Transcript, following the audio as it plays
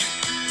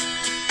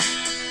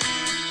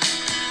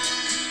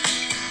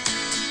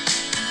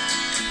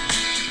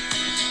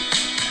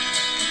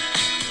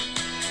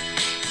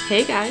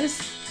Hey guys,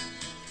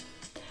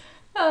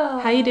 Oh.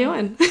 how you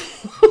doing?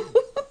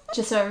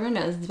 Just so everyone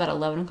knows, it's about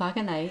 11 o'clock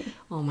at night.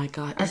 Oh my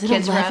god, Our is it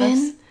kids are out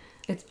 11?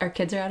 our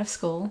kids are out of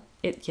school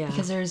Yeah.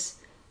 because there's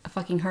a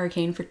fucking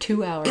hurricane for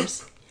 2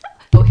 hours.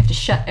 But we have to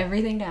shut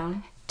everything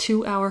down.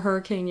 2-hour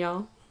hurricane,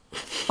 y'all.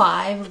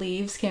 5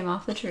 leaves came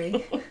off the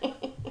tree.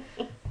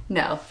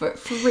 No, for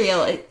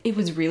real, it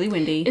was really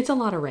windy. It's a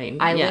lot of rain.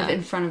 I live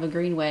in front of a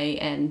greenway,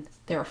 and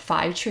there were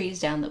 5 trees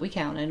down that we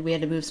counted. We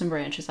had to move some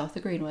branches off the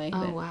greenway.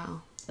 Oh but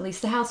wow. At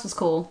least the house was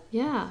cool.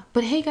 Yeah,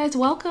 but hey guys,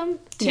 welcome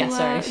to. Yeah,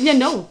 sorry. Yeah,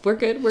 no, we're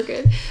good. We're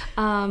good.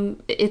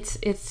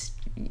 It's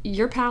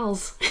your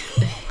pals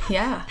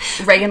Yeah.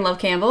 Reagan Love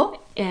Campbell.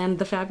 and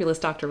the fabulous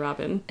Dr.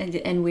 Robin.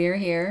 And we're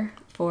here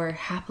for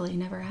Happily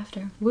Never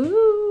After.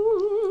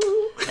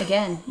 Woo!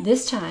 Again,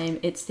 this time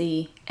it's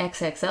the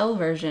XXL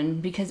version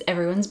because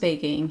everyone's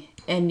baking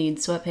and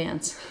needs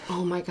sweatpants.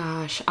 Oh my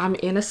gosh, I'm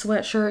in a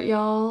sweatshirt,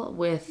 y'all,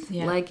 with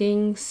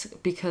leggings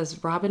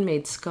because Robin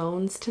made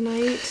scones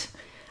tonight.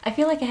 I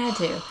feel like I had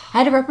to. I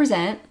had to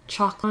represent.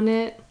 Chalk on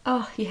it,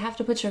 Oh, you have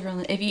to put sugar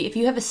on it. If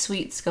you have a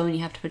sweet scone, you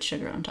have to put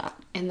sugar on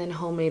top. and then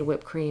homemade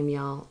whipped cream,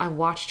 y'all. I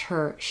watched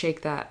her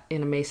shake that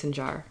in a mason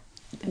jar.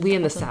 We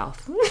in the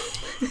South.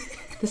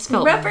 This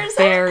felt Represent.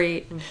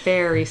 very,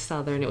 very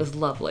Southern. It was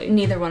lovely.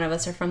 Neither one of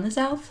us are from the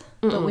South,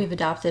 but we've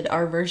adopted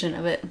our version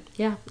of it.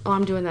 Yeah. Oh,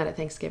 I'm doing that at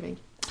Thanksgiving.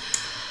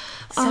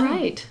 So- All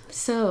right.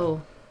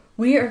 So,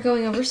 We are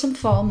going over some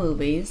fall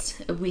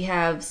movies. We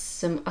have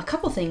a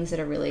couple things that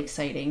are really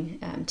exciting.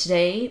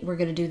 Today, we're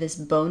going to do this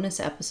bonus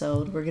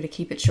episode. We're going to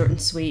keep it short and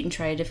sweet and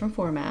try a different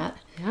format.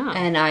 Yeah.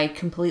 And I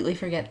completely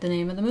forget the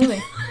name of the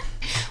movie.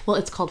 well,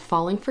 it's called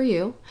Falling for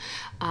You.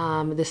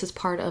 This is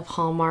part of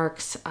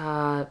Hallmark's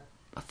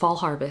Fall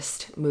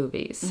Harvest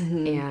movies.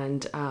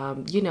 And,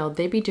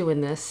 they be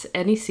doing this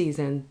any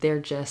season.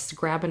 They're just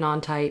grabbing on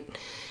tight.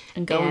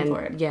 And going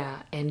for it.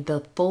 Yeah. And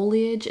the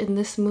foliage in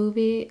this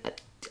movie...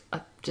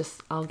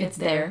 I'll get It's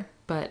there. there.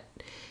 But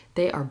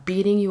they are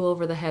beating you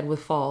over the head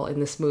with fall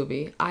in this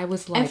movie. I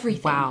was like,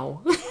 Everything.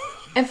 wow.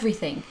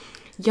 Everything.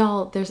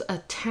 Y'all, there's a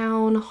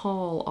town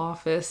hall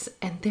office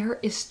and there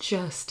is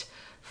just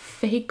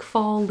fake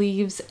fall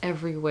leaves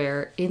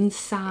everywhere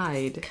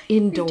inside,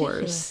 indoors.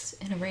 Ridiculous.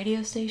 In a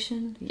radio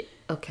station? Yeah,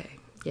 okay,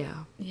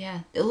 yeah. Yeah.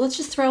 Let's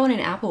just throw in an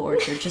apple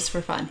orchard just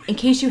for fun. In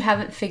case you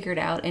haven't figured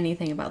out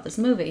anything about this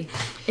movie.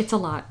 It's a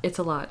lot. It's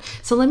a lot.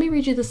 So let me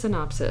read you the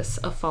synopsis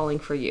of Falling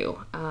for You.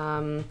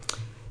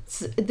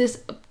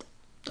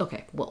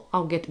 Okay, well,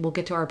 we'll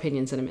get to our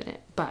opinions in a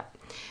minute. But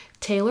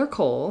Taylor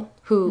Cole,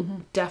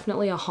 who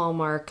definitely a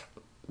Hallmark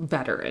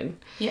veteran.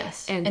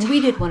 Yes. And And we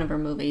did one of her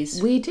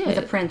movies. We did. With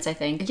a prince, I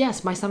think.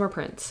 Yes, My Summer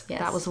Prince. Yes.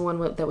 That was the one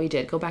that we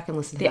did. Go back and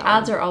listen to The that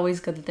odds one. are always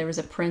good that there was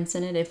a prince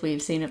in it if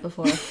we've seen it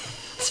before.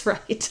 That's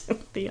right.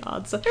 The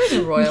odds. There's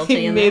a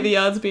royalty in May there. the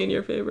odds be in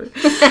your favor.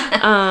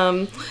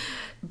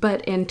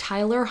 But in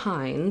Tyler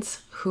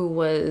Hines, who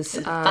was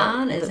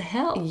Fun as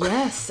hell.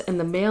 Yes, and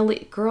the male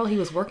girl, he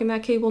was working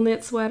that cable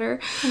knit sweater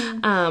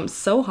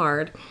so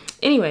hard.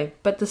 Anyway,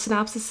 but the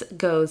synopsis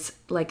goes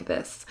like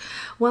this.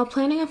 While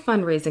planning a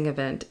fundraising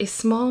event, a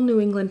small New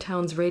England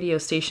town's radio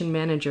station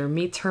manager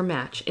meets her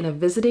match in a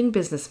visiting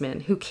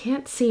businessman who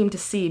can't seem to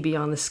see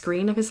beyond the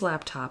screen of his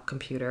laptop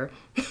computer.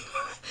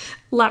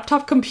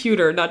 Laptop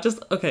computer, not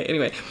just... Okay,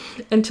 anyway.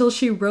 Until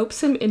she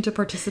ropes him into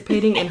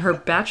participating in her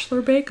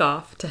bachelor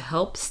bake-off to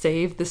help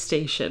save the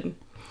station.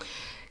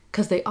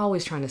 Because they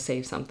always trying to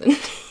save something.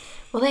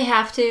 Well, they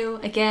have to.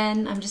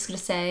 Again, I'm just going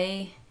to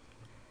say...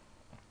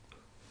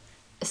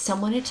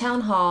 Someone at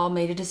town hall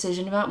made a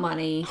decision about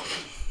money.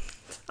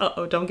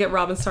 Uh-oh, don't get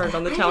Robin started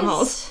on the town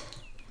halls.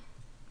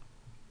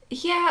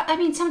 Yeah, I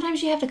mean,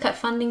 sometimes you have to cut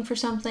funding for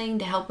something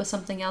to help with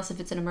something else if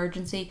it's an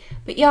emergency.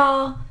 But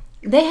y'all,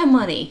 they have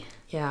money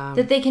Yeah.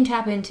 that they can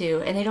tap into,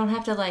 and they don't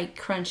have to,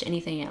 crunch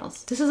anything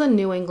else. This is a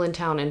New England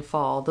town in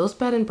fall. Those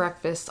bed and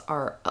breakfasts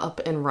are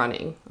up and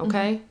running,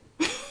 okay?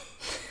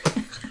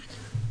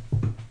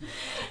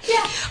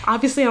 Yeah.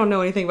 Obviously, I don't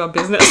know anything about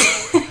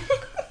business.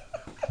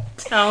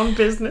 Town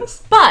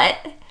business. But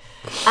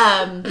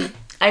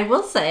I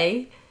will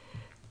say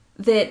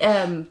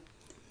that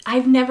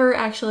I've never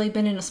actually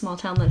been in a small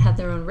town that had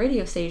their own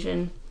radio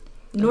station,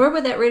 nor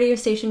would that radio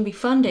station be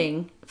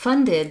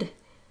funded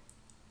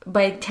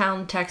by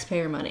town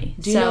taxpayer money.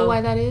 Do you know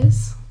why that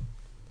is?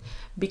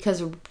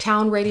 Because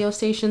town radio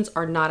stations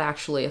are not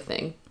actually a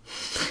thing.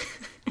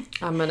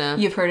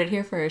 You've heard it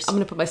here first. I'm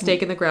gonna put my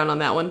stake in the ground on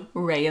that one.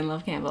 Reagan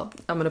Love Campbell.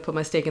 I'm gonna put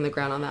my stake in the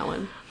ground on that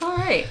one. All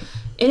right.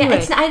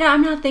 Anyway. Yeah,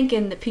 I'm not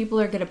thinking that people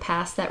are going to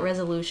pass that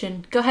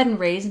resolution. Go ahead and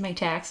raise my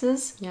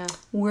taxes. Yeah.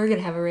 We're going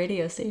to have a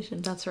radio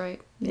station. That's right.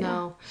 Yeah.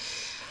 No.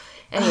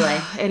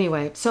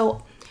 Anyway.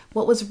 So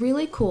what was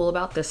really cool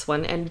about this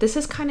one, and this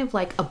is kind of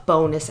like a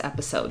bonus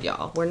episode,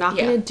 y'all. We're not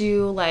going to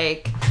do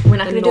We're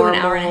not going to do an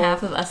hour and a normal-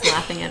 half of us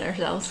laughing at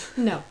ourselves.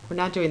 No, we're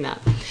not doing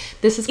that.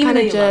 This is Even kind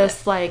though of you love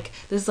just like,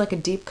 this is like a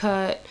deep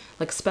cut,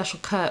 like special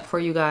cut for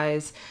you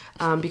guys.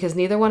 because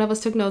neither one of us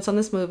took notes on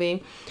this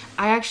movie.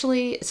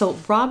 So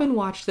Robin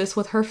watched this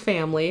with her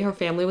family. Her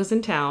family was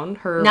in town.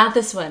 Not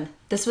this one.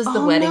 This was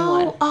the wedding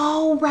one.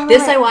 Oh, right.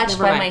 This right. I watched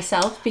Never by mind.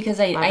 myself because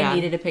I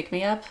needed to pick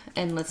me up.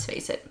 And let's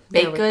face it,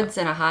 baked goods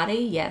and a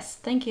hottie. Yes,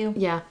 thank you.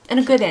 Yeah. And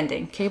a good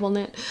ending. Cable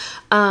knit.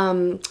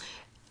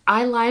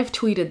 I live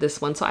tweeted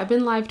this one. So I've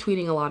been live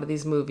tweeting a lot of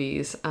these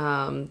movies,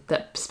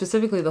 that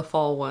specifically the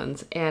fall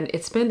ones, and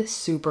it's been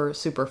super,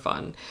 super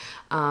fun.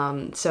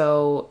 And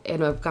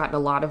I've gotten a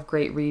lot of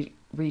great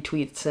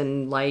retweets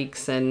and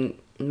likes and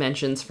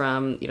mentions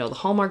from, the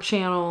Hallmark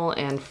Channel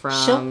and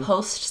from... She'll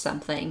post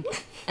something,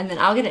 and then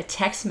I'll get a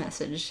text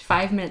message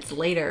 5 minutes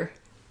later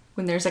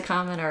when there's a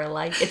comment or a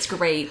like. It's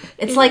great.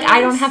 It's like I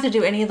don't have to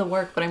do any of the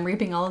work, but I'm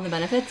reaping all of the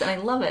benefits, and I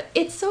love it.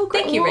 It's so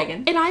great. Thank you,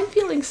 Reagan. And I'm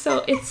feeling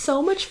it's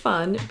so much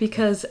fun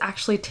because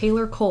actually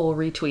Taylor Cole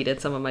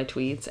retweeted some of my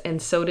tweets, and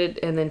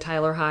then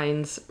Tyler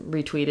Hines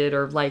retweeted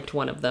or liked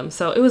one of them.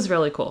 So it was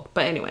really cool.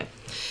 But anyway,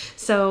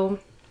 so...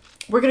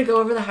 We're going to go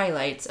over the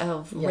highlights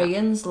of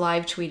Reagan's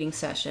live tweeting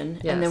session,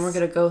 and then we're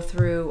going to go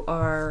through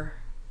our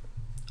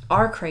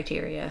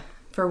criteria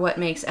for what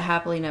makes a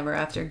happily never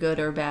after good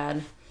or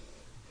bad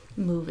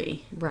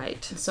movie.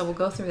 Right. So we'll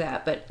go through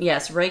that. But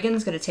yes,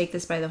 Reagan's going to take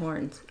this by the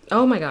horns.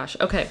 Oh my gosh.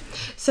 Okay.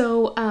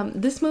 So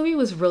this movie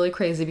was really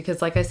crazy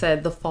because, like I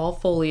said, the fall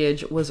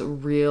foliage was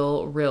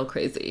real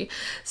crazy.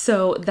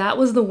 So that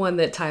was the one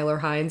that Tyler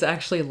Hines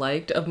actually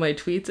liked of my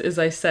tweets, is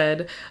I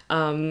said,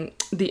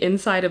 the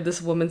inside of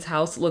this woman's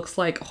house looks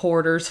like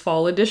Hoarder's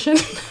Fall Edition.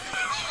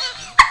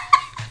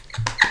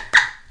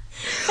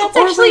 That's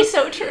actually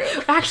so true.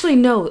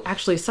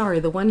 Actually, sorry.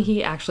 The one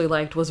he actually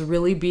liked was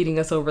really beating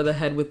us over the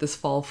head with this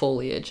fall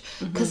foliage.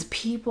 Because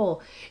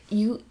people,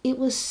 it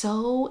was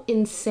so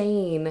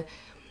insane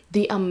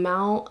the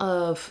amount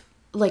of,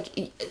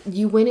 like,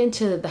 you went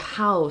into the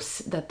house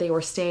that they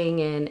were staying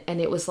in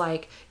and it was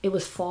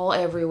fall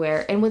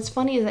everywhere. And what's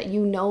funny is that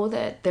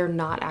that they're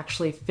not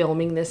actually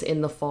filming this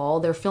in the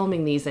fall. They're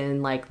filming these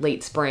in, like,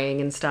 late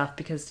spring and stuff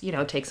because,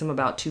 it takes them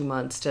about 2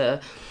 months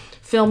to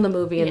film the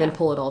movie and then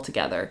pull it all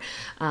together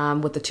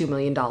with the $2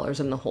 million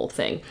and the whole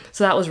thing.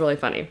 So that was really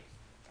funny.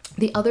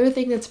 The other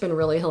thing that's been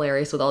really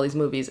hilarious with all these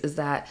movies is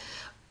that,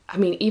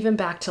 even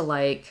back to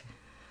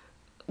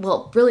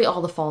really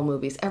all the fall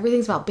movies,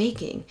 everything's about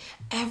baking.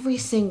 Every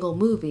single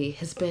movie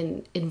has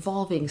been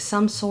involving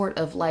some sort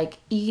of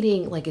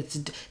eating,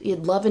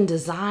 Love and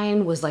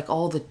Design was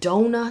all the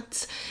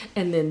donuts,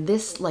 and then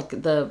this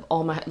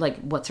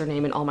what's her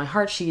name in All My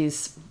Heart,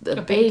 she's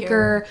a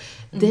baker.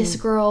 This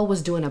girl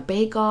was doing a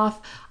bake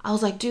off. I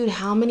was like, dude,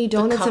 how many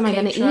donuts am I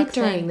going to eat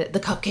during the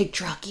cupcake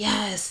truck?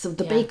 Yes,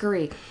 the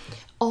bakery,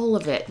 all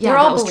of it. Yeah,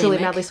 that was truly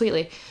Madly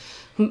Sweetly.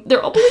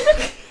 They're all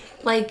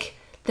bulimic.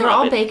 They're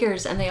all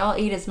bakers, and they all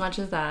eat as much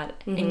as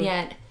that. And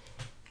yet,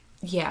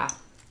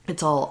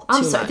 it's all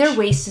I'm too sorry, much. their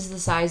waist is the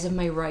size of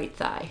my right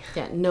thigh.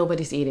 Yeah,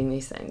 nobody's eating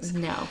these things.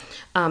 No.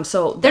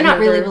 So they're not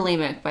really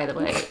bulimic, by the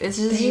way.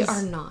 They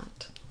are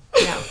not.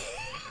 No.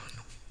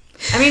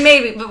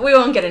 Maybe, but we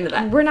won't get into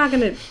that. We're not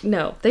going to...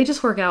 No, they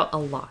just work out a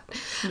lot.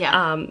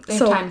 Yeah, they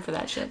have time for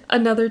that shit.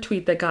 Another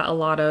tweet that got a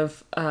lot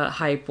of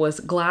hype was,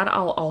 glad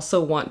I'll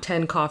also want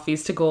 10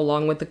 coffees to go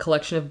along with the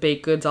collection of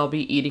baked goods I'll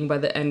be eating by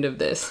the end of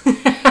this.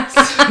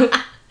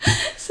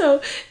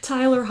 So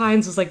Tyler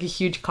Hines was like a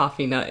huge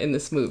coffee nut in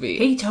this movie.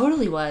 He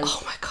totally was.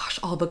 Oh my gosh,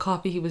 all the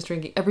coffee he was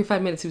drinking. Every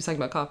 5 minutes he was talking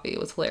about coffee. It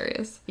was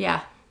hilarious.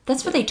 Yeah.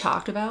 That's what they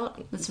talked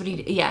about. That's what he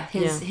did. Yeah,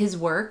 his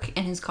work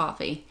and his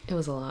coffee. It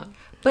was a lot.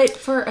 But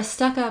for a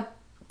stuck-up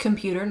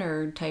computer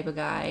nerd type of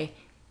guy,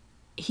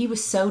 he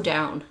was so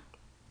down.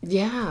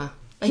 Yeah.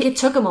 It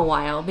took him a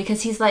while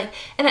because he's like,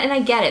 and I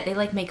get it. They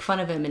make fun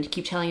of him and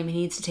keep telling him he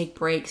needs to take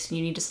breaks and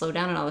you need to slow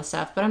down and all this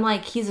stuff. But I'm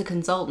like, he's a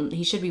consultant.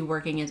 He should be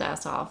working his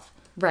ass off.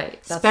 Right.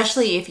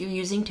 Especially if you're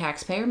using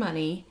taxpayer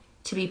money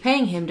to be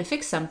paying him to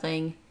fix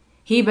something.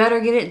 He better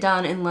get it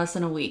done in less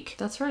than a week.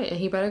 That's right. And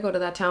he better go to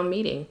that town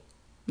meeting.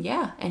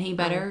 Yeah, and he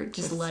better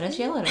just let us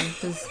yell at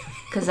him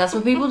because that's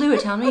what people do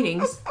at town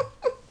meetings.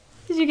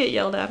 Did you get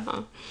yelled at,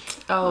 huh?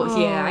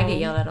 Oh, yeah, I get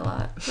yelled at a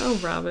lot. Oh,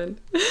 Robin.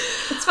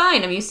 It's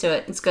fine. I'm used to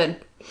it. It's good.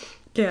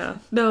 Yeah.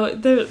 No,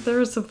 there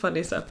was some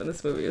funny stuff in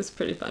this movie. It was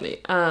pretty funny.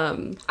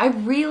 I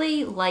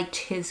really liked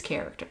his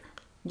character.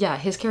 Yeah,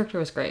 his character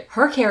was great.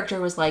 Her character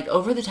was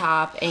over the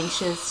top,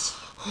 anxious.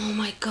 Oh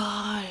my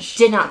gosh.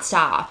 Did not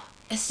stop.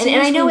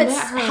 And I know it's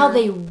how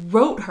they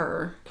wrote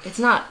her. It's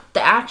not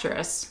the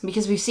actress,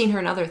 because we've seen her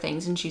in other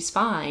things and she's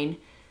fine.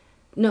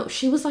 No,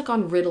 she was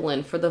on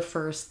Ritalin for the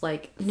first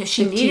no,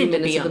 she needed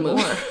to be on more.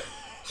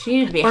 She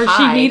needed to be or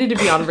high. She needed to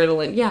be on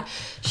Ritalin. Yeah.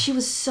 She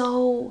was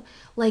so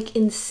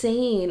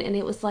insane, and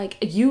it was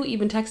you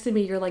even texted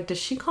me, you're like, does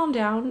she calm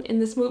down in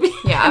this movie?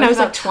 Yeah, I was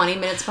 20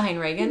 minutes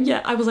behind Reagan.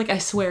 Yeah, I was like, I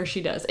swear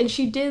she does. And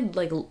she did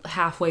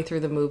halfway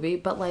through the movie,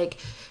 but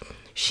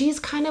she's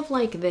kind of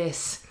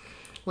this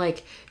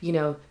like, you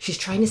know, she's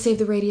trying to save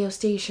the radio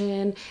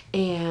station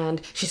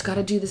and she's got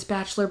to do this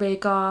Bachelor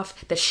Bake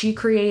Off that she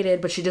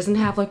created, but she doesn't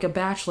have like a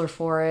bachelor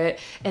for it.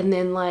 And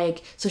then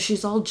like, so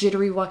she's all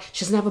jittery.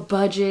 She doesn't have a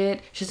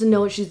budget. She doesn't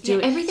know what she's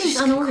doing. Everything's she's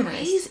unorganized.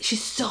 Crazy.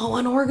 She's so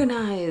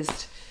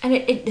unorganized. And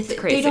it's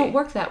crazy. They don't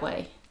work that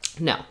way.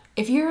 No.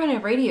 If you're on a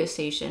radio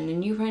station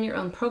and you run your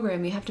own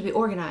program, you have to be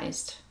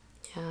organized.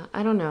 Yeah,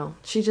 I don't know.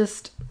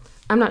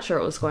 I'm not sure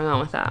what was going on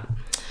with that.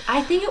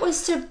 I think it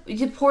was to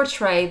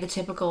portray the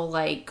typical,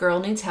 like, girl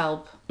needs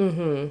help.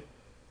 Mm-hmm.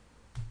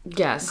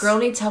 Yes. Girl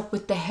needs help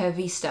with the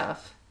heavy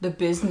stuff, the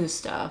business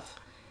stuff,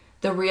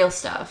 the real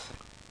stuff.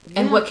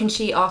 Yeah. And what can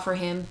she offer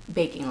him?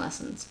 Baking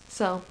lessons.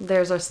 So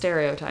there's our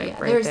stereotype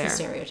there's the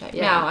stereotype.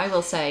 Yeah. Now, I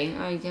will say,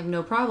 I have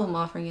no problem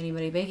offering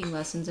anybody baking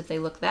lessons if they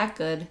look that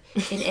good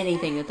in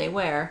anything that they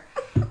wear.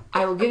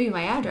 I will give you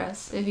my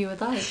address if you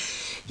would like.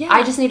 Yeah.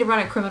 I just need to run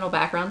a criminal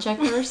background check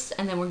first,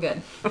 and then we're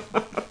good.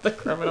 The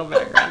criminal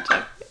background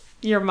check.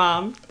 Your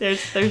mom.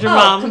 There's your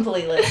mom.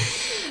 Completely.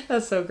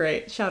 That's so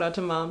great. Shout out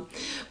to mom.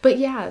 But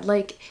yeah,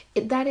 like,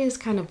 that is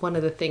kind of one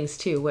of the things,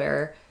 too,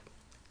 where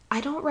I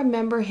don't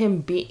remember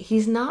him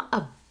he's not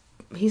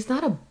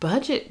a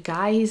budget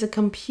guy. He's a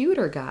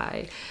computer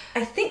guy.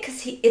 I think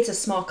because it's a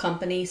small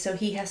company, so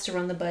he has to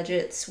run the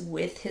budgets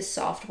with his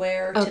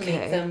software to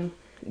make them...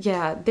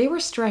 Yeah, they were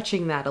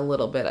stretching that a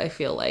little bit, I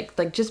feel like.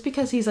 Like, just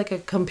because he's, like, a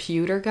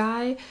computer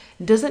guy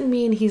doesn't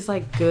mean he's,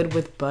 like, good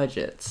with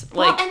budgets.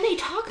 Like, well, and they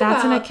talk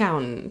that's an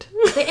accountant.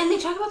 And they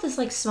talk about this,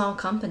 like, small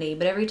company,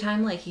 but every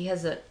time, like, he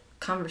has a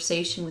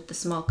conversation with the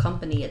small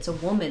company, it's a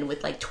woman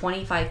with, like,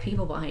 25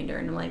 people behind her.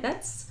 And I'm like,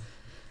 that's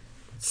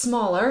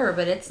smaller,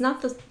 but it's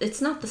not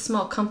the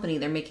small company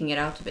they're making it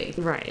out to be.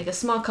 Right. Like, a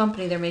small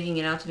company they're making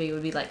it out to be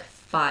would be, like,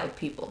 5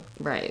 people.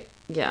 Right.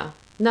 Yeah.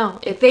 No,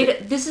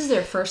 this is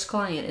their first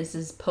client. Is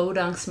this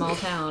Podunk small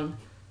town?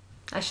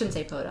 I shouldn't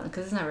say Podunk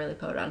because it's not really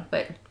Podunk,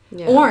 but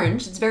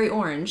orange. It's very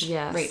orange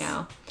right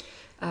now.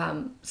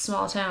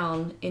 Small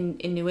town in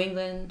New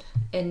England,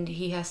 and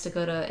he has to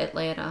go to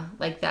Atlanta.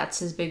 Like, that's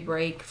his big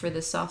break for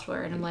this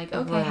software. And I'm like,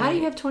 okay, how do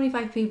you have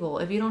 25 people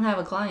if you don't have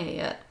a client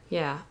yet?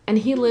 Yeah, and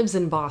he lives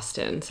in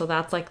Boston, so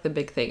that's like the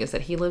big thing is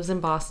that he lives in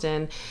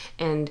Boston,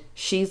 and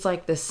she's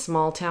like this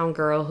small town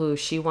girl who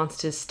she wants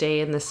to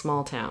stay in this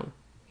small town.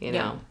 You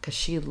know, because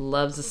she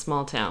loves a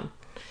small town.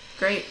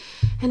 Great.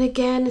 And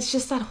again, it's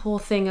just that whole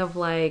thing of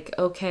like,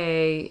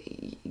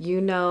 okay,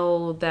 you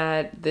know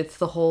that it's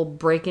the whole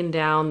breaking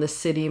down the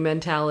city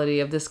mentality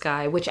of this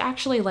guy, which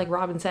actually, like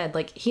Robin said,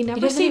 like he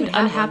never seemed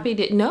unhappy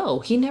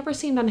he never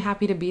seemed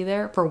unhappy to be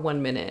there for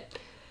 1 minute.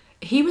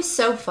 He was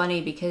so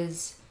funny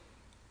because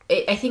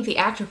I think the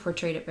actor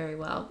portrayed it very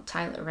well,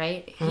 Tyler,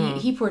 right?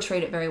 He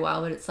portrayed it very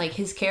well, but it's like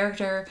his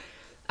character...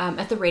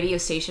 at the radio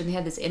station, they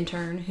had this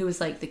intern who was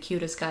like the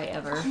cutest guy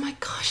ever. Oh my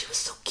gosh, he was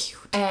so cute.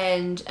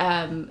 And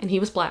he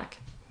was black.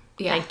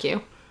 Yeah. Thank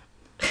you.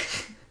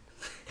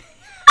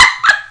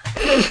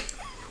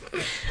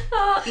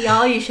 Oh,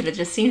 y'all, you should have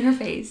just seen her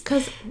face.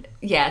 Because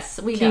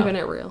yes, we keeping know.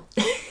 it real.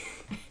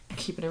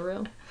 Keeping it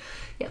real.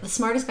 Yeah, the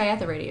smartest guy at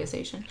the radio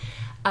station.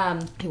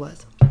 He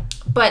was.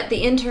 But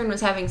the intern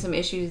was having some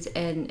issues,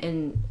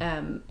 and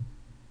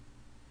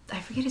I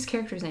forget his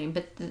character's name,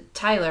 but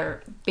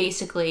Tyler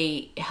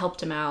basically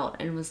helped him out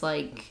and was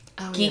like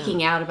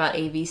geeking out about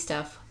AV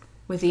stuff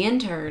with the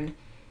intern,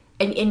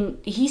 and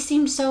he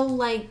seemed so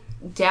like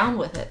down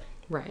with it.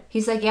 Right.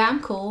 He's like, yeah,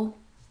 I'm cool.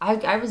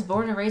 I was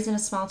born and raised in a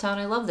small town.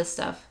 I love this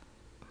stuff.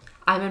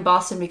 I'm in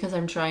Boston because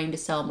I'm trying to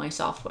sell my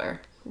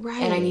software.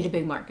 Right. And I need a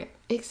big market.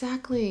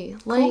 Exactly.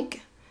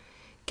 Like,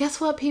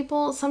 guess what,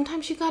 people?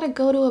 Sometimes you gotta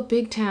go to a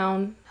big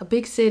town, a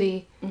big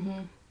city,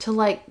 to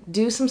like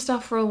do some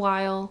stuff for a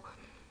while.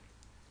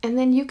 And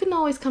then you can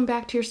always come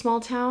back to your small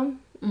town.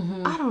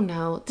 Mm-hmm. I don't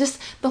know.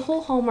 Just the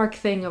whole Hallmark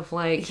thing of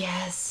like,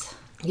 yes,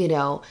 you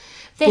know,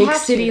 big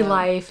city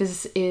life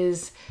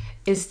is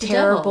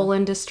terrible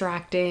and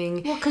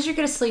distracting. Well, because you're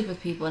going to sleep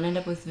with people and end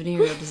up with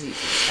venereal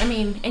diseases. I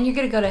mean, and you're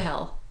going to go to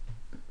hell.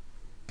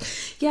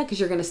 Yeah, because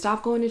you're going to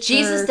stop going to church.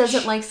 Jesus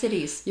doesn't like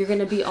cities. You're going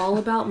to be all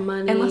about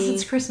money. Unless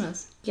it's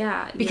Christmas.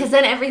 Yeah. Because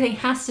then everything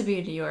has to be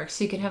in New York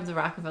so you can have the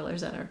Rockefeller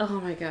Center. Oh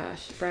my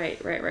gosh.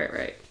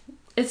 Right.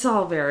 It's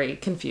all very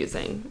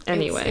confusing.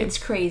 Anyway. It's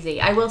crazy.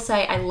 I will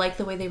say, I like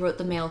the way they wrote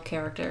the male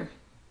character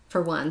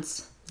for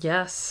once.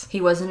 Yes.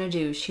 He wasn't a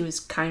douche. He was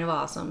kind of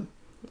awesome.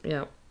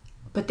 Yep.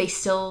 But they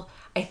still,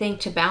 I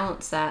think to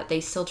balance that, they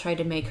still tried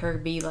to make her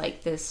be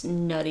like this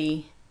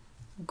nutty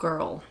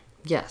girl.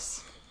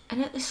 Yes.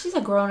 And she's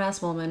a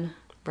grown-ass woman.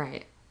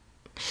 Right.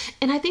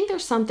 And I think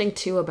there's something,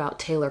 too, about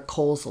Taylor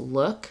Cole's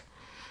look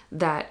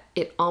that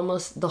it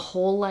almost, the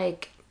whole,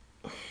 like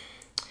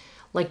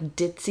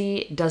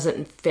ditzy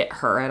doesn't fit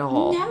her at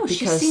all. No,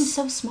 she seems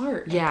so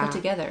smart and put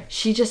together.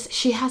 She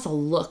has a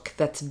look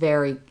that's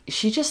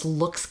she just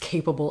looks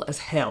capable as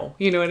hell.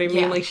 You know what I mean?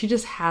 Yeah. Like, she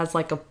just has,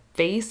 like, a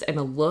face and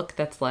a look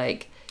that's,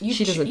 like,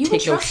 she doesn't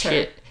take no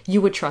shit.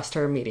 You would trust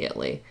her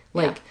immediately.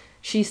 Like,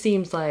 she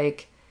seems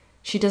like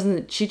she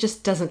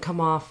just doesn't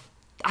come off,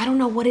 I don't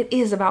know what it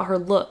is about her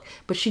look,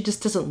 but she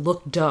just doesn't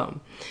look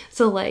dumb.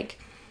 So, like,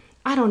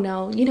 I don't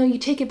know. You know, you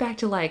take it back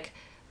to like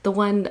the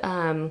one,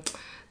 the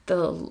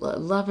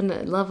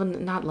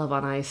not Love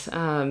on Ice,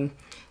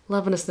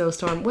 Love in a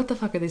Snowstorm. What the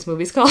fuck are these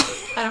movies called?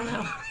 I don't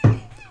know.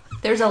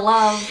 There's a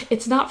love.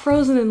 It's not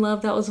Frozen in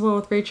Love. That was the one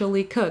with Rachel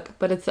Lee Cook,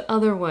 but it's the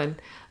other one,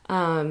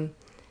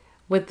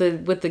 with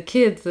the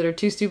kids that are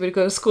too stupid to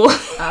go to school.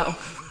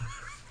 Oh.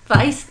 The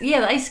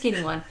ice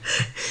skating one.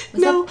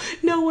 No,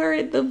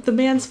 where the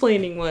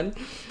mansplaining one.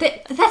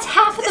 That's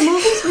half of the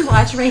movies we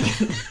watch,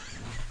 Reagan.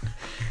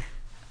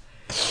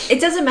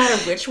 It doesn't matter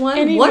which one.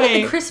 Anyway, one of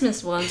the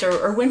Christmas ones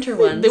or winter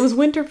ones. It was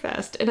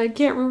Winterfest, and I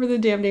can't remember the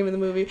damn name of the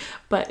movie,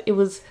 but it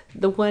was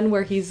the one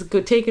where he's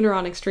taking her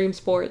on extreme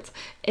sports,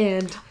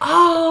 and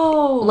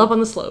Love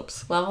on the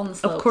Slopes. Love on the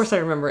Slopes. Of course I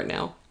remember it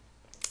now.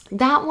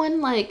 That one,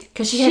 like...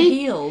 Because she had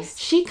heels.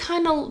 She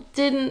kind of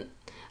didn't...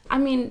 I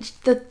mean,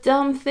 the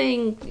dumb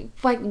thing,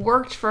 like,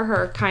 worked for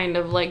her, kind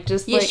of, like,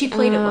 just, yeah, like... she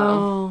played it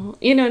well.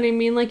 You know what I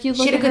mean? Like, you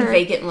look at her... She had a good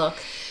vacant look.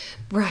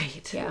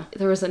 Right. Yeah.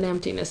 There was an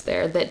emptiness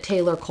there that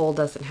Taylor Cole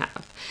doesn't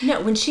have.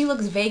 No, when she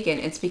looks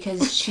vacant, it's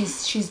because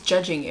she's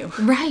judging you.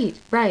 Right.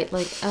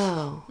 Like,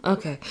 oh,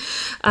 okay.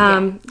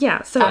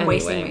 Yeah, so I'm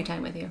wasting my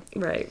time with you.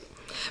 Right.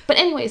 But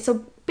anyway,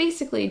 so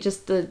basically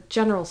just the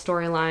general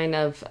storyline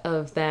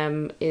of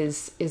them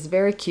is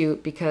very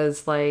cute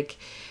because, like,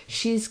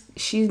 she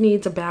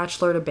needs a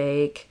bachelor to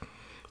bake,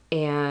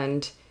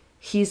 and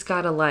he's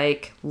got to,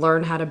 like,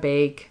 learn how to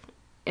bake.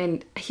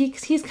 And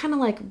he's kind of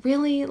like,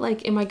 really?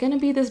 Like, am I going to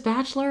be this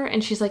bachelor?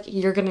 And she's like,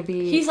 you're going to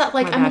be He's like,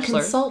 my I'm bachelor.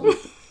 A consultant.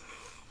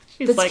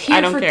 She's that's like, here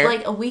I don't for care.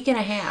 like a week and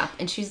a half.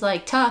 And she's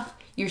like, tough.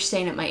 You're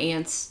staying at my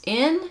aunt's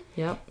inn.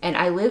 Yep. And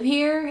I live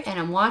here and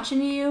I'm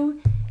watching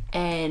you.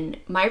 And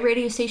my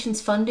radio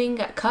station's funding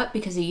got cut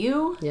because of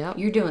you. Yep.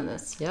 You're doing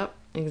this. Yep.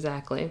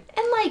 Exactly.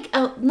 And like,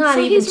 not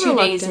So even he's 2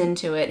 days reluctant.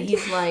 into it,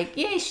 he's like,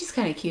 yeah, she's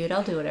kind of cute.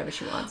 I'll do whatever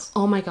she wants.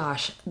 Oh my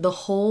gosh. The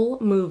whole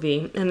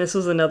movie, and this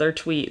was another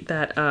tweet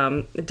that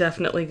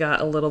definitely got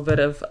a little bit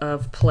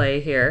of play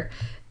here,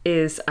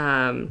 is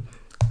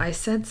I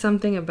said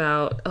something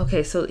about,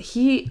 okay, so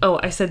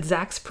I said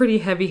Zach's pretty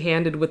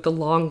heavy-handed with the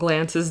long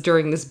glances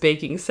during this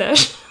baking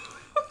session.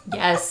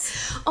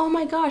 Yes. Oh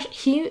my gosh.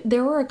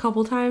 There were a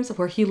couple times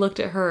where he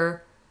looked at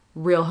her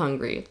real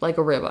hungry, like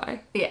a ribeye.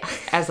 Yeah.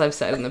 As I've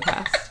said in the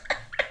past.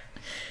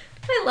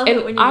 I love And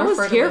it when you I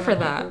refer was to here women for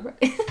like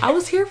that. I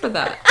was here for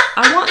that.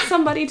 I want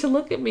somebody to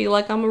look at me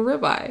like I'm a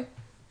ribeye.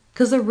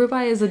 Because a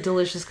ribeye is a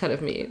delicious cut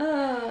of meat.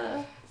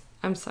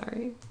 I'm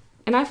sorry.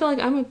 And I feel like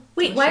I'm a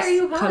Wait, why are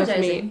you delicious cut of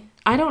apologizing? meat.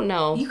 I don't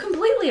know. You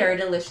completely are a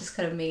delicious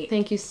cut of meat.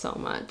 Thank you so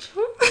much.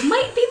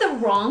 Might be the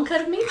wrong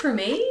cut of meat for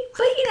me,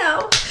 but you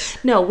know.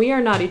 No, we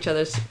are not each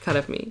other's cut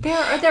of meat. There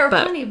are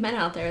But- plenty of men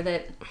out there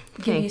that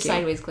give Thank you you.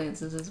 sideways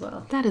glances as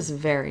well. That is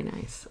very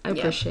nice. I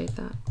appreciate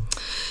that.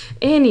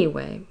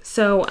 Anyway,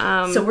 so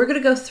So we're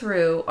gonna go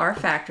through our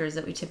factors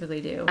that we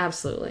typically do,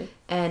 absolutely.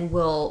 and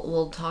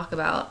we'll talk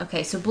about.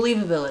 Okay, so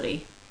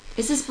believability.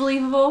 Is this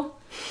believable?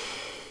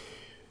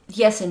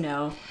 Yes and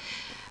no.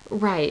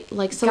 Right.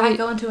 Like, so Guy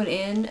go into an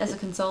inn as a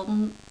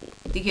consultant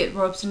to get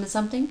roped into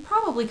something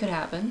probably could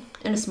happen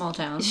in a small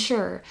town.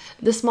 sure.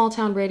 The small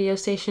town radio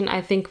station,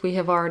 I think we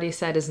have already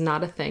said, is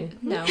not a thing.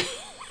 No.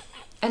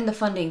 And the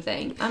funding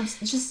thing.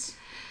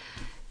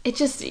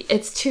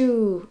 It's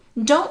too...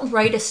 don't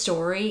write a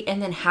story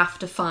and then have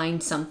to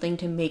find something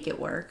to make it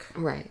work.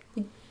 Right.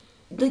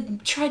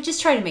 Try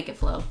to make it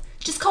flow.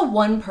 Just call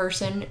one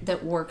person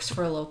that works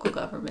for a local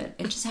government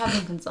and just have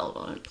them consult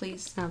on it,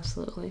 please.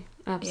 Absolutely.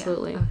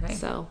 Yeah, okay.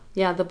 So,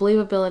 yeah, the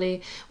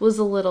believability was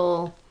a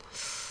little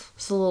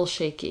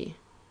shaky,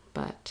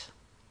 but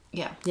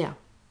Yeah. yeah.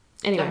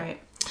 Anyway. All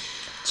right.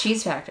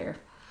 Cheese factor.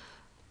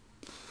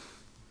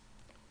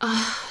 You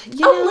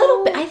A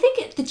little bit. I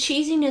think the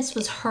cheesiness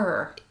was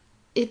her.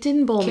 It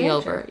didn't bowl me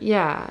Character. over.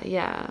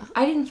 Yeah.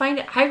 I didn't find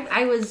it.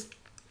 I was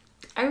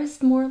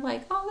more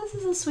like, oh, this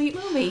is a sweet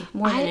movie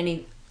more than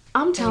any.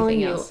 I'm telling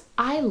anything you, else.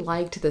 I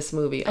liked this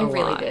movie a lot. I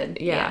really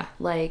did, yeah.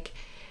 Like,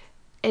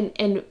 and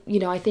you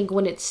know, I think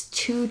when it's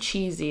too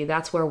cheesy,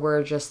 that's where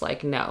we're just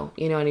like, no,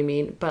 you know what I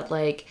mean? But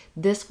like,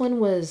 this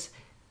one was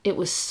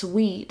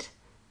sweet,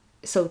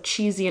 so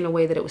cheesy in a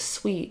way that it was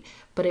sweet,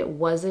 but it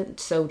wasn't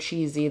so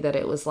cheesy that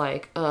it was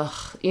like,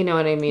 ugh, you know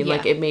what I mean? Yeah.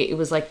 Like, it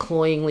was like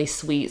cloyingly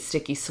sweet,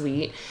 sticky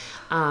sweet.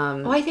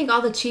 I think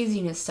all the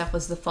cheesiness stuff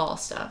was the fall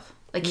stuff.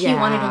 Like, he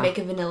Yeah. wanted to make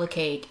a vanilla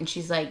cake, and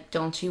she's like,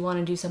 don't you want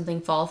to do something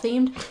fall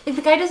themed? Like,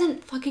 the guy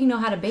doesn't fucking know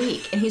how to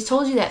bake, and he's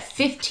told you that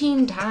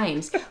 15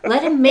 times.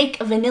 Let him make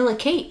a vanilla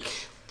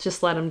cake.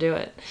 Just let him do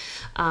it.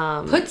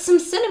 Put some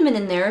cinnamon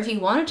in there if you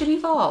want it to be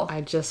fall.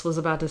 I just was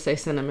about to say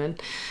cinnamon.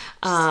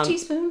 Just a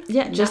teaspoon.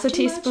 Yeah, just Not a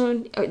too much.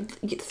 teaspoon.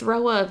 You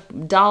throw a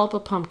dollop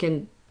of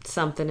pumpkin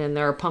something in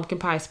there, or pumpkin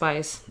pie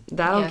spice.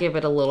 That'll Yeah. give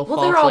it a little Well,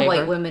 fall they're all flavor.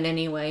 white women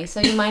anyway,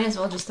 so you might as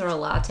well just throw a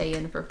latte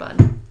in for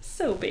fun.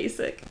 So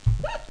basic.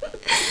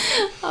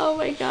 Oh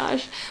my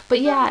gosh.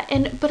 But yeah,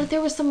 but there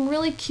was some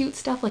really cute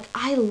stuff. Like,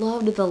 I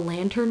loved the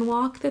lantern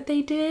walk that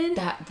they did.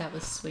 That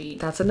was sweet.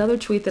 That's another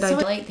tweet that So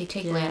I like they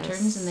take Yes.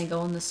 lanterns and they go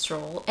on the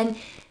stroll. And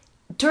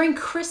during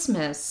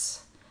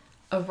Christmas,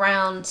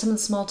 around some of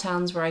the small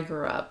towns where I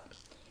grew up,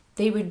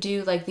 they would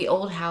do like the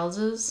old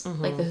houses,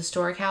 like the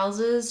historic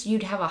houses.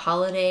 You'd have a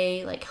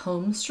holiday like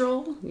home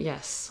stroll.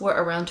 Yes. Where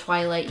around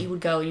twilight you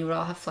would go and you would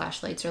all have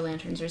flashlights or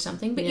lanterns or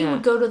something. But you Yeah.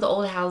 would go to the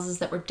old houses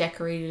that were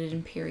decorated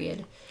in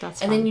period.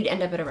 That's and fun. then you'd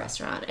end up at a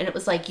restaurant. And it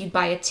was like you'd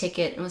buy a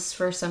ticket. It was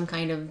for some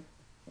kind of,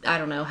 I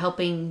don't know,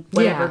 helping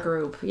whatever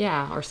group.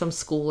 Yeah, or some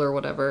school or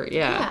whatever.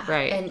 Yeah,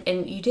 right.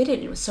 And you did it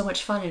and it was so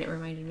much fun and it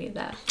reminded me of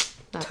that.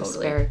 That was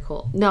very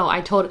cool. No,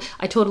 I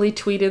totally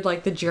tweeted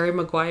like the Jerry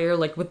Maguire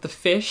like with the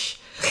fish.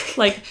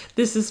 Like,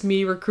 this is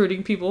me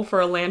recruiting people for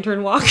a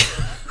lantern walk.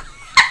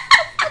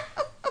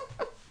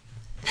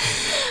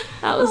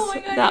 That was Oh my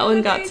God, that you're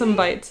one got amazing. some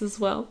bites as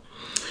well.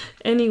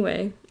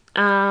 Anyway,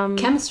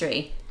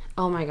 Chemistry.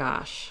 oh my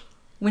gosh.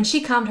 When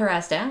she calmed her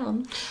ass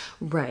down.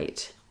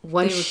 Right.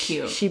 Once They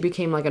were cute. she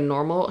became like a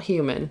normal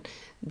human,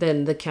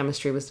 then the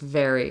chemistry was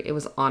it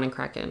was on and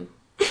cracking.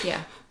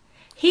 Yeah.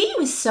 He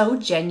was so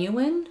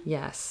genuine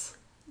Yes.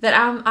 that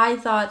I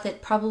thought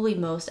that probably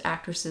most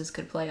actresses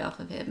could play off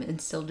of him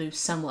and still do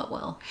somewhat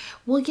well.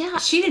 Well, yeah.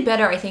 She did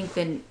better, I think,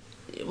 than...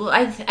 Well,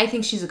 I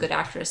think she's a good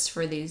actress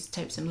for these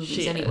types of movies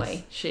She anyway.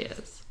 is. She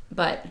is.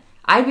 But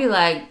I'd be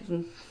like...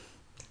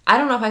 I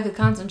don't know if I could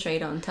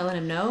concentrate on telling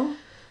him no.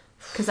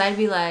 Because I'd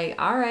be like,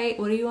 all right,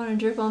 what do you want to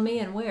drip on me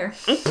and where?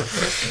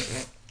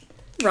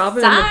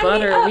 Robin Sign in the me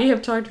Butter. up. We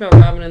have talked about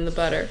Robin in the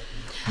Butter.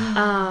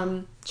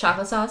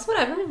 Chocolate sauce,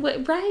 whatever.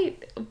 Right,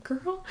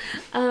 girl.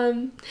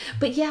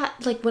 But yeah,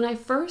 like when I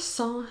first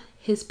saw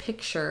his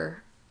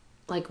picture,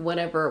 like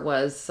whatever it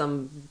was,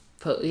 some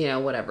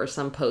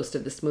post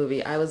of this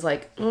movie, I was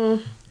like,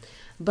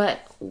 But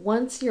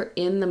once you're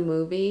in the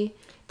movie,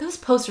 Those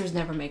posters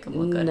never make him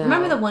look good. No.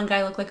 Remember the one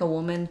guy looked like a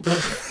woman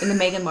in the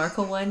Meghan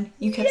Markle one?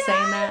 You kept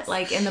saying that,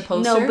 like in the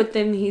poster. no, but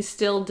then he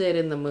still did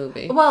in the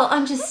movie. Well,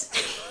 I'm just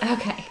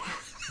okay.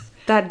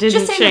 That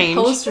didn't Just saying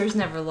the posters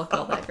never look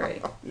all that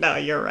great. No,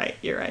 you're right.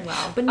 You're right.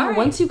 Wow. But no, All right.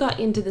 once you got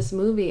into this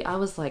movie, I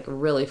was like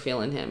really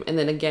feeling him. And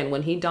then again,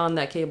 when he donned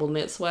that cable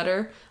knit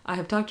sweater, I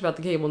have talked about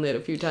the cable knit a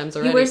few times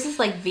already. He wears this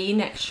like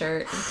V-neck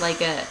shirt. It's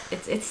like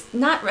it's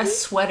not a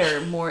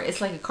sweater more.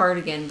 It's like a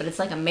cardigan, but it's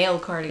like a male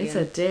cardigan. It's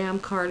a damn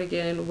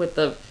cardigan with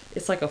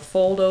it's like a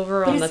fold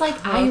over but on it's the like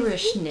cuff.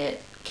 Irish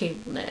knit,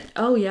 cable knit.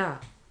 Oh yeah.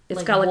 It's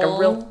Like got like a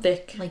real wool.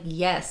 thick. Like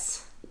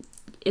yes,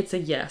 It's a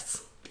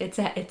yes. it's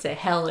a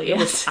hell It was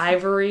yes.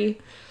 ivory.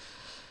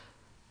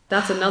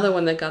 That's another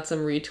one that got some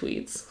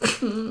retweets.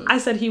 I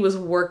said he was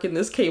working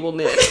this cable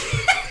knit.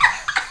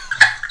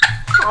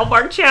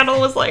 Hallmark Channel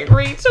was like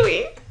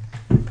retweet.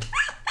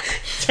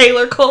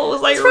 Taylor Cole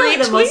was like It's probably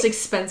retweet. the most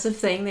expensive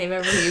thing they've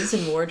ever used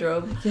in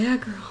wardrobe. Yeah,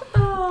 girl.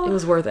 Oh, It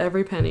was worth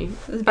every penny.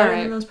 it was better All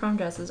right. than those prom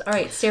dresses. All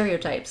right,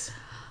 stereotypes.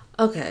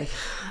 Okay.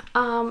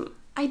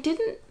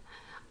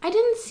 I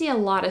didn't see a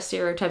lot of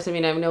stereotypes. I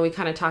mean, I know we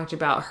kind of talked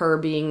about her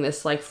being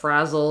this like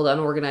frazzled,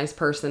 unorganized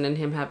person and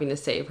him having to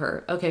save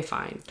her. Okay,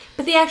 fine.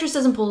 But the actress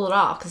doesn't pull it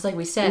off because, like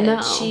we said,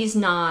 No. she's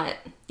not.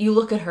 You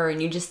look at her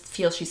and you just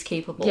feel she's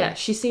capable. Yeah,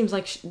 she seems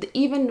like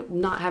even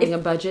not having a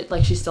budget,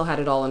 like she still had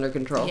it all under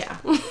control. Yeah.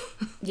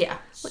 Yeah.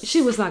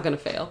 She was not going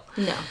to fail.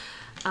 No.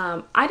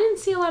 I didn't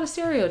see a lot of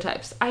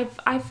stereotypes. I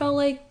felt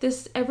like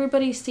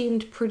everybody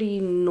seemed pretty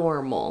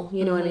normal.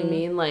 You know what I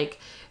mean? Like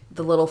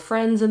the little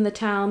friends in the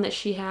town that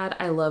she had.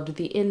 I loved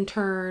the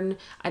intern.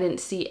 I didn't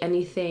see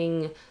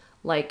anything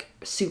like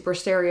super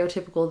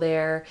stereotypical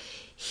there.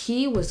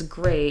 He was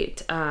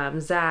great.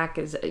 Zach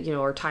is,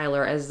 or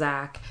Tyler as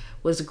Zach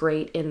was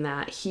great in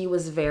that he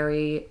was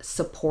very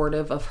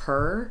supportive of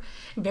her.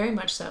 Very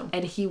much so.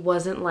 And he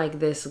wasn't like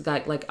this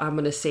guy, like, I'm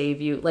going to save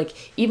you. Like,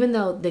 even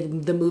though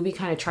the movie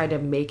kind of tried to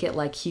make it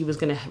like he was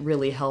going to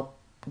really help,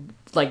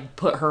 like,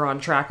 put her on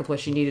track with what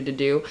she needed to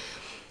do,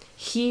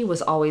 he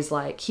was always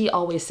like, he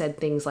always said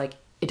things like,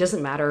 it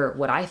doesn't matter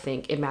what I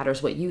think, it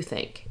matters what you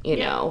think, you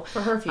know?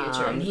 For her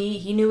future. And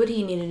he knew what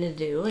he needed to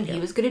do, and he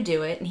was going to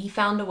do it, and he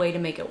found a way to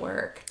make it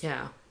work.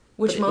 Yeah.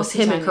 Which But it most was of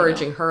the him time,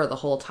 encouraging her the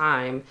whole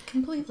time.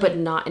 Completely. But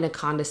not in a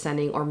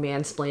condescending or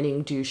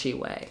mansplaining douchey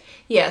way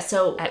Yeah,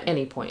 so at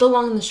any point. the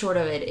long and the short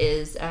of it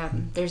is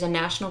there's a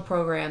national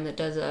program that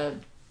does a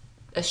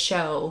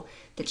show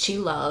that she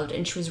loved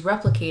and she was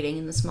replicating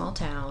in the small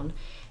town,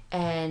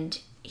 and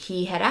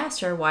he had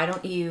asked her, why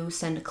don't you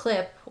send a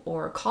clip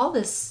or call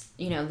this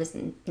this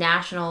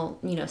national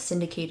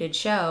syndicated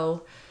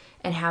show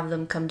and have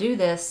them come do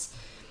this,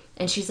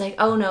 and she's like,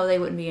 oh no, they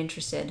wouldn't be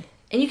interested.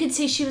 And you could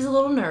see she was a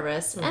little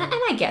nervous, and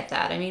I get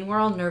that. I mean, we're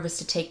all nervous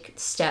to take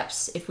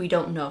steps if we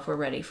don't know if we're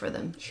ready for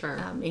them. Sure.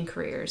 In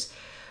careers.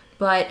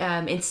 But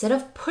instead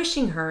of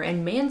pushing her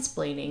and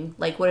mansplaining,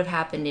 like would have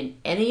happened in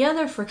any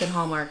other freaking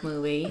Hallmark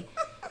movie,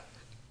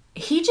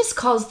 he just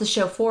calls the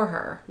show for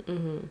her.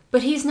 Mm-hmm.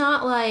 But he's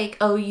not like,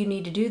 oh, you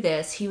need to do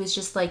this. He was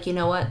just like, you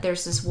know what?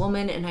 There's this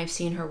woman, and I've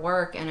seen her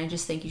work, and I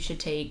just think you should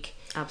take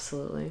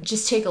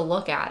a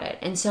look at it.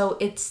 And so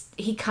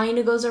he kind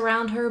of goes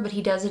around her, but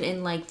he does it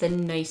in like the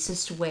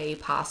nicest way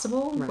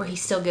possible, where he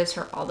still gives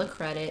her all the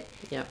credit.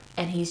 Yep.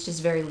 And he's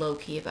just very low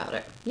key about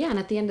it. Yeah, and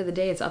at the end of the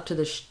day, it's up to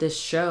this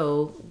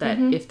show that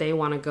if they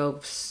want to go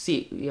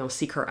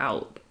seek her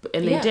out.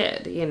 And they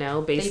did, you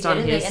know, based on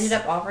his... They ended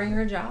up offering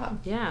her a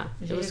job. Yeah,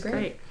 it was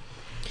great.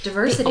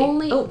 Diversity.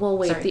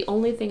 The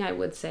only thing I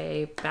would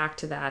say back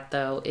to that,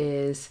 though,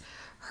 is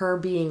her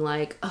being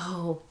like,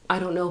 oh, I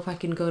don't know if I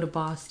can go to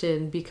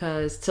Boston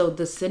because... So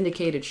the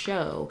syndicated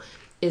show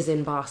is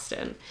in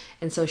Boston.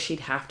 And so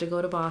she'd have to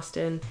go to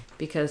Boston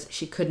because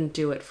she couldn't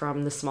do it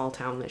from the small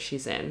town that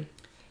she's in.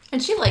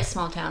 And she likes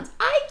small towns.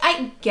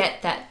 I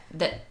get that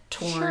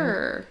torn.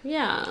 Sure,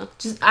 yeah.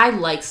 I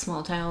like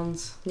small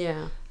towns.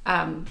 Yeah.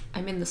 I'm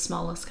in the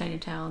smallest kind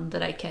of town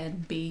that I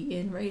can be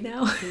in right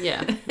now.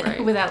 Yeah,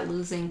 right. Without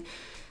losing,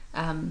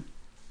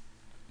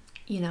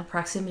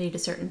 proximity to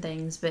certain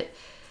things. But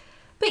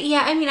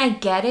yeah, I mean, I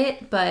get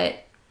it, but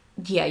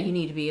yeah, you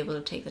need to be able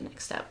to take the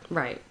next step.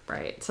 Right.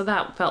 So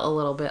that felt a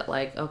little bit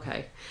like,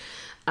 okay,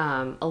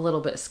 a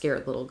little bit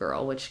scared little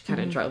girl, which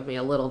kind of drove me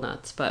a little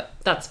nuts, but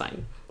that's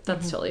fine.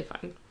 That's totally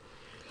fine.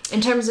 In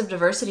terms of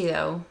diversity,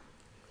 though,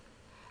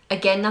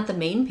 again, not the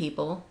main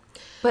people,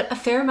 but a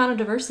fair amount of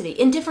diversity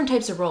in different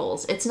types of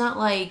roles. It's not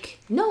like...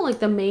 No, like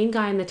the main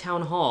guy in the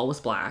town hall was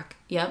black.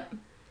 Yep.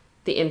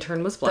 The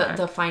intern was black.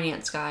 The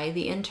finance guy.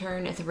 The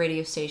intern at the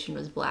radio station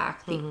was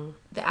black. The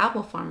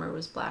apple farmer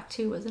was black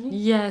too, wasn't he?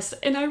 Yes.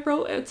 And I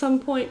wrote at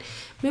some point,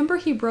 remember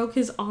he broke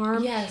his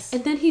arm? Yes.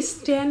 And then he's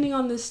standing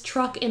on this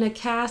truck in a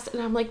cast,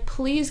 and I'm like,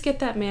 please get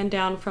that man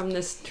down from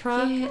this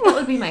truck. Yeah, that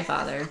would be my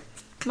father.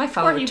 My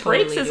father Or he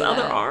totally breaks his do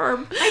other that.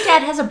 arm. My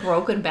dad has a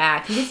broken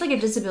back. He gets like a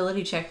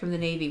disability check from the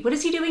Navy. What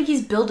is he doing?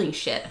 He's building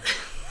shit.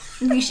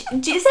 Is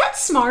that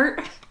smart?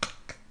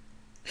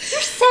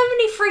 You're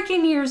 70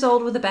 freaking years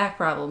old with a back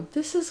problem.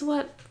 This is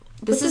what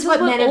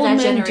men of that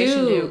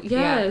generation do.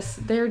 Yes.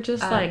 Yeah. They're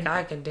just like,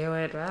 I can do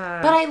it. But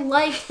I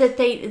like that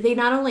they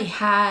not only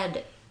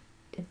had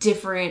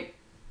different...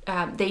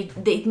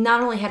 they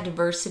not only had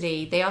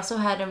diversity, they also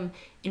had them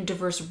in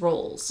diverse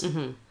roles.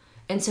 Mm-hmm.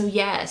 And so,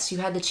 yes, you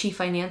had the chief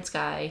finance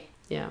guy.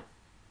 Yeah.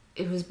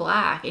 It was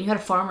black. And you had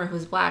a farmer who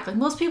was black. Like,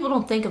 most people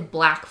don't think of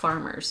black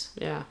farmers.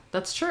 Yeah,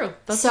 that's true.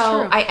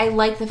 So I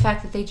like the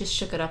fact that they just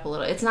shook it up a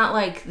little. It's not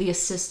like the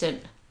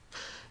assistant.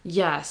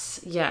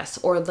 Yes.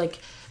 Or like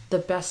the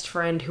best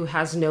friend who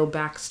has no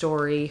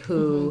backstory,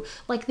 who...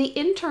 Like, the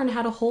intern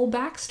had a whole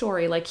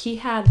backstory. Like, he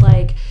had,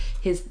 like,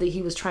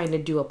 he was trying to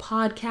do a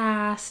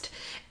podcast,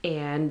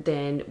 and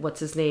then, what's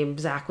his name?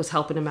 Zach was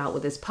helping him out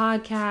with his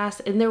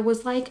podcast, and there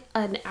was, like,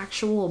 an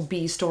actual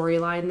B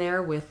storyline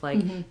there with,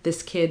 like,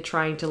 this kid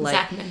trying to, like...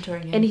 Zach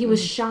mentoring him. And he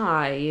was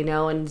shy, you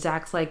know, and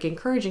Zach's, like,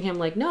 encouraging him,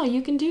 like, no,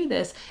 you can do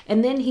this.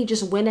 And then he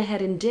just went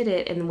ahead and did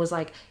it, and was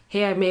like,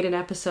 hey, I made an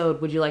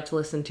episode, would you like to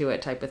listen to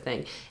it, type of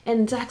thing.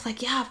 And Zach's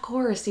like, yeah, of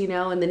course, you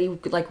know, and then he,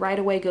 like, right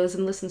away goes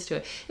and listens to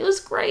it. It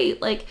was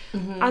great. Like,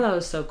 I thought it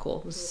was so cool.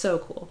 It was so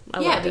cool. I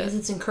loved because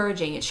it's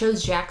encouraging. It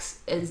shows Zach's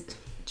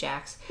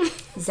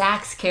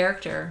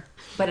character,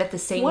 but at the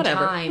same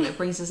time, it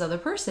brings this other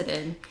person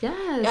in.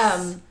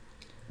 Yes.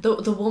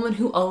 The woman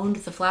who owned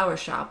the flower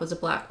shop was a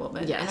black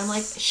woman. Yes. And I'm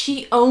like,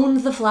 she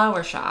owned the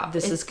flower shop.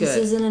 This is good. This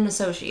isn't an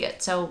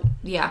associate. So,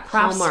 yeah,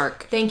 props.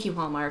 Hallmark. Thank you,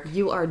 Hallmark.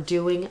 You are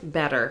doing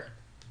better.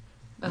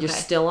 Okay. You're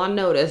still on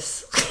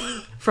notice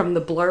from the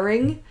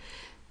blurring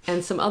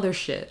and some other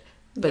shit,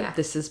 but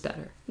this is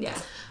better. Yeah.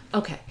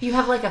 Okay. You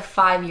have like a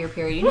 5-year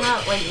period. You know how,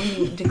 like, when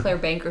you declare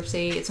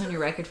bankruptcy, it's on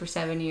your record for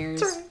 7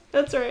 years?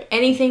 That's right.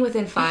 Anything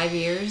within 5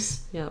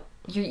 years, Yep.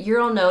 you're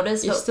on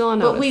notice. You're still on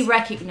notice. But we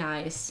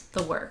recognize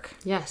the work.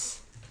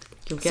 Yes.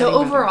 So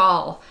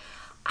overall,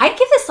 I'd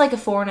give this like a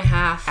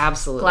 4.5.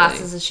 Absolutely.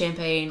 Glasses of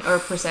champagne or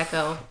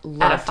Prosecco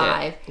out of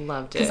 5.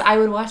 Loved it. Because I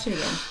would watch it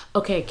again.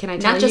 Okay, can I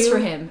tell you? Not just for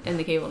him and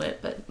the cable knit,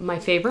 but... My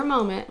favorite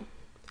moment...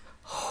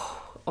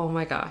 Oh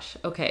my gosh.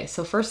 Okay,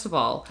 so first of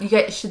all... You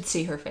guys should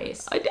see her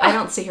face. I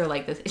don't see her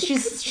like this.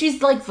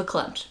 She's like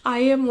verklempt. I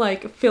am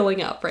like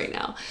filling up right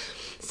now.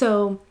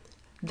 So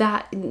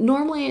that...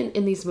 Normally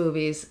in these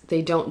movies,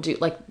 they don't do...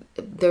 Like,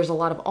 there's a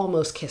lot of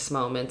almost kiss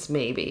moments,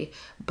 maybe.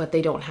 But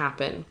they don't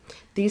happen.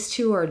 These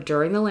two are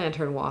during the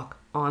lantern walk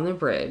on the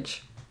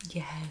bridge.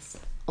 Yes.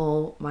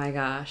 Oh my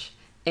gosh.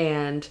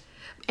 And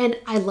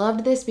I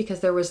loved this because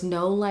there was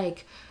no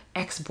like...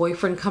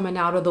 ex-boyfriend coming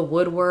out of the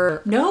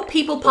woodwork. No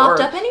people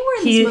popped up anywhere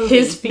in this movie.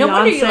 His fiance, no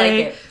wonder you like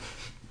it.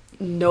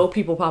 No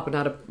people popping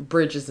out of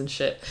bridges and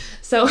shit.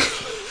 So,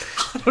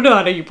 I don't know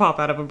how you pop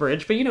out of a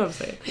bridge, but you know what I'm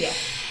saying. Yeah.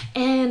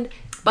 And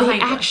they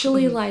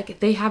actually, like,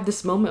 they have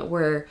this moment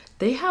where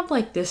they have,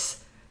 like,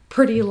 this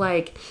pretty,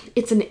 like,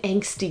 it's an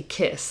angsty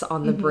kiss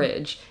on the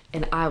bridge.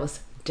 And I was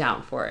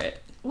down for it.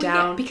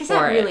 Because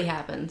that really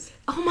happens.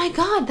 Oh my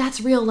god,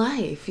 that's real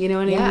life. You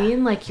know what I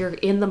mean? Like, you're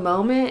in the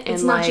moment, and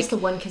it's not like, just the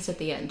one kiss at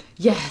the end.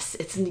 Yes,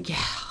 it's and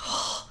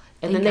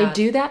then they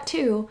do that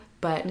too,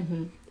 but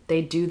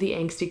they do the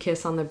angsty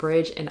kiss on the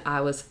bridge, and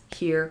I was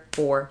here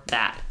for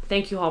that.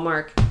 Thank you,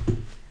 Hallmark.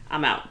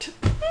 I'm out.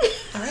 All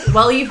right.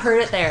 Well, you've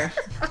heard it there.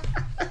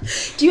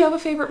 Do you have a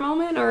favorite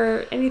moment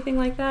or anything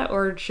like that,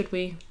 or should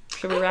we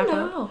wrap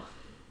up?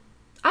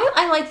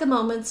 I like the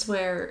moments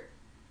where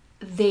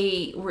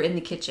they were in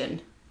the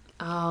kitchen.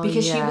 Oh,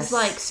 because she was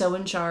like so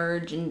in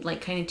charge and like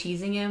kind of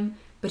teasing him,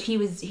 but he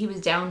was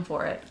down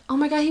for it. Oh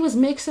my God, he was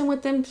mixing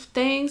with them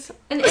things.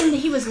 And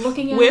he was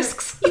looking at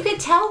Whisks. her. You could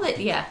tell that,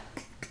 yeah.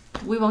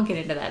 We won't get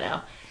into that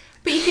now.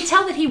 But you could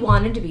tell that he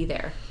wanted to be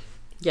there.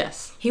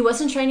 Yes. He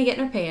wasn't trying to get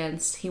in her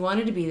pants. He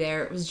wanted to be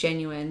there. It was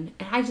genuine.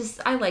 And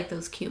I like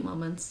those cute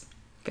moments.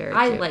 Very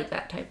I cute. like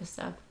that type of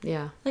stuff.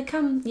 Yeah. Like,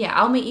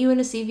 I'll meet you in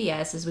a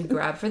CVS as we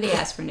grab for the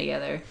aspirin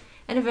together.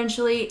 And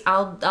eventually,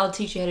 I'll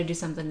teach you how to do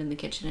something in the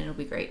kitchen and it'll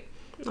be great.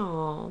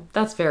 Oh,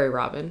 that's very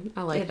Robin.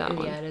 I like that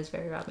one. Yeah, it is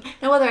very Robin.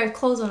 Now, whether I have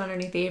clothes on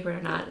underneath the apron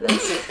or not,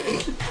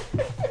 it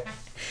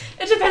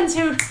depends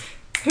who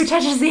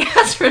touches the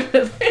aspirin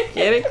with me.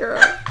 Get it,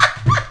 girl.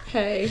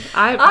 Hey,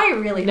 I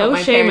really no hope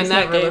my shame in parents that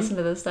never game. listen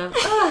to this stuff.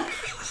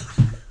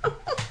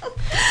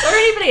 Or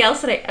anybody else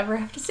that I ever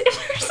have to see in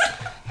person.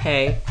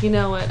 Hey, you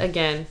know what?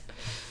 Again,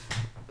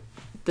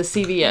 the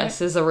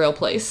CVS is a real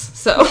place.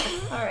 So, All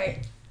right.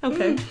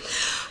 okay.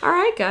 All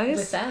right, guys.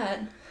 With that,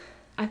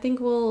 I think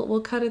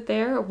we'll cut it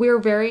there. We're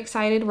very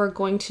excited. We're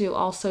going to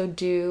also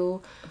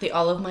do the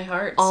All of My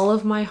Hearts. All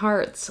of My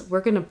Hearts.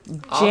 We're going to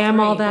jam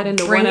all that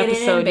into Bring one it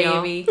episode, in,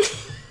 y'all. baby.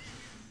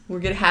 We're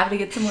going to have to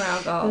get some more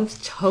alcohol.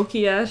 That's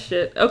hokey ass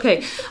shit.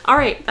 Okay. All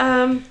right.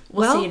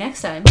 We'll see you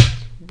next time.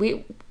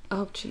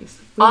 Oh, jeez.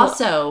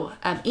 Also,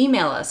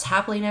 email us,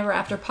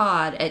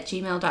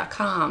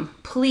 happily-never-after-pod@gmail.com.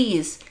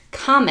 Please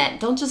comment.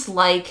 Don't just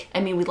like. I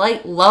mean, we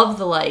love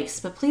the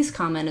likes, but please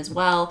comment as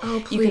well. Oh,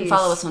 you can please.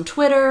 follow us on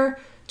Twitter.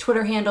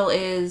 Twitter handle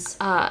is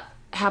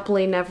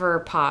Happily Never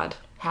Pod.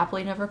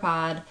 Happily Never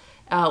Pod.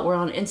 We're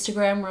on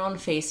Instagram. We're on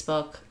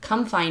Facebook.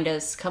 Come find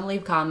us. Come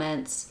leave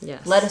comments.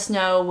 Yes. Let us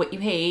know what you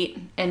hate,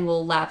 and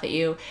we'll laugh at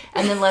you.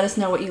 And then let us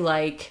know what you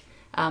like.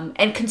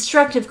 And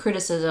constructive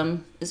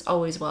criticism is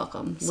always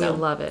welcome. So we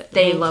love it.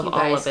 Thank we love you all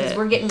guys, of it. because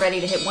we're getting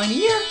ready to hit 1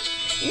 year.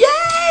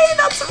 Yay!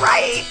 That's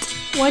right!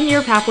 1 year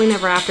of Happily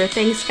Never After.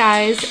 Thanks,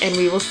 guys. And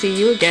we will see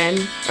you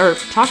again, or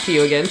talk to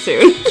you again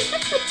soon.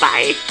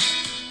 Bye.